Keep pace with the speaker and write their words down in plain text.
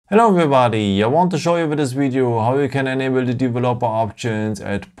Hello everybody, I want to show you with this video how you can enable the developer options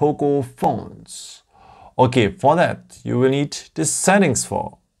at Poco phones. Okay, for that you will need the settings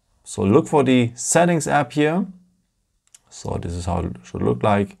for. So look for the settings app here. So this is how it should look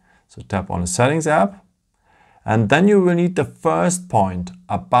like. So tap on the settings app and then you will need the first point,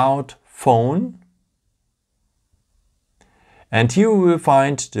 about phone. And here you will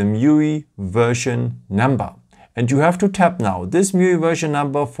find the MIUI version number. And you have to tap now this MIUI version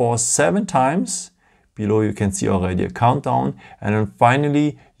number for 7 times. Below you can see already a countdown. And then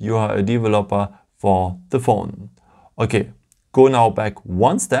finally you are a developer for the phone. Okay, go now back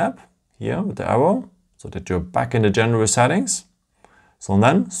one step here with the arrow so that you're back in the general settings. So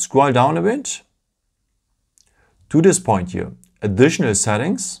then scroll down a bit to this point here, additional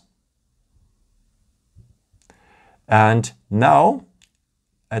settings. And now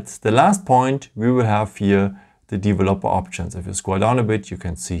at the last point we will have here the developer options. If you scroll down a bit, you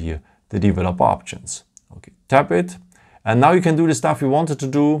can see here the developer options. Okay, tap it. And now you can do the stuff you wanted to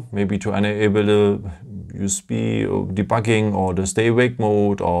do, maybe to enable the USB debugging or the stay awake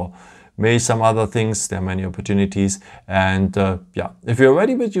mode or maybe some other things. There are many opportunities. And yeah, if you're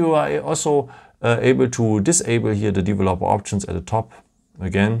ready with it, you are also able to disable here the developer options at the top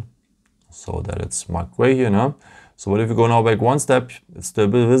again, so that it's marked gray here now. So what if you go now back one step, it's still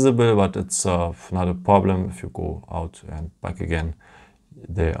visible, but it's not a problem. If you go out and back again,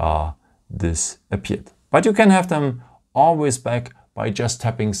 they are disappeared. But you can have them always back by just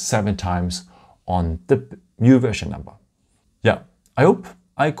tapping 7 times on the new version number. Yeah, I hope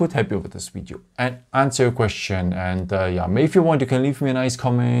I could help you with this video and answer your question. And yeah, maybe if you want, you can leave me a nice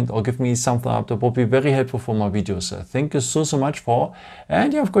comment or give me some thumbs up. That would be very helpful for my videos. Thank you so much for.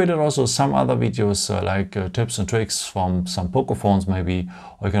 And yeah, I've created also some other videos like tips and tricks from some Poco phones maybe.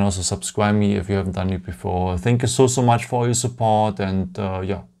 Or you can also subscribe me if you haven't done it before. Thank you so much for your support. And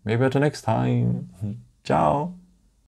yeah, maybe until next time. Ciao.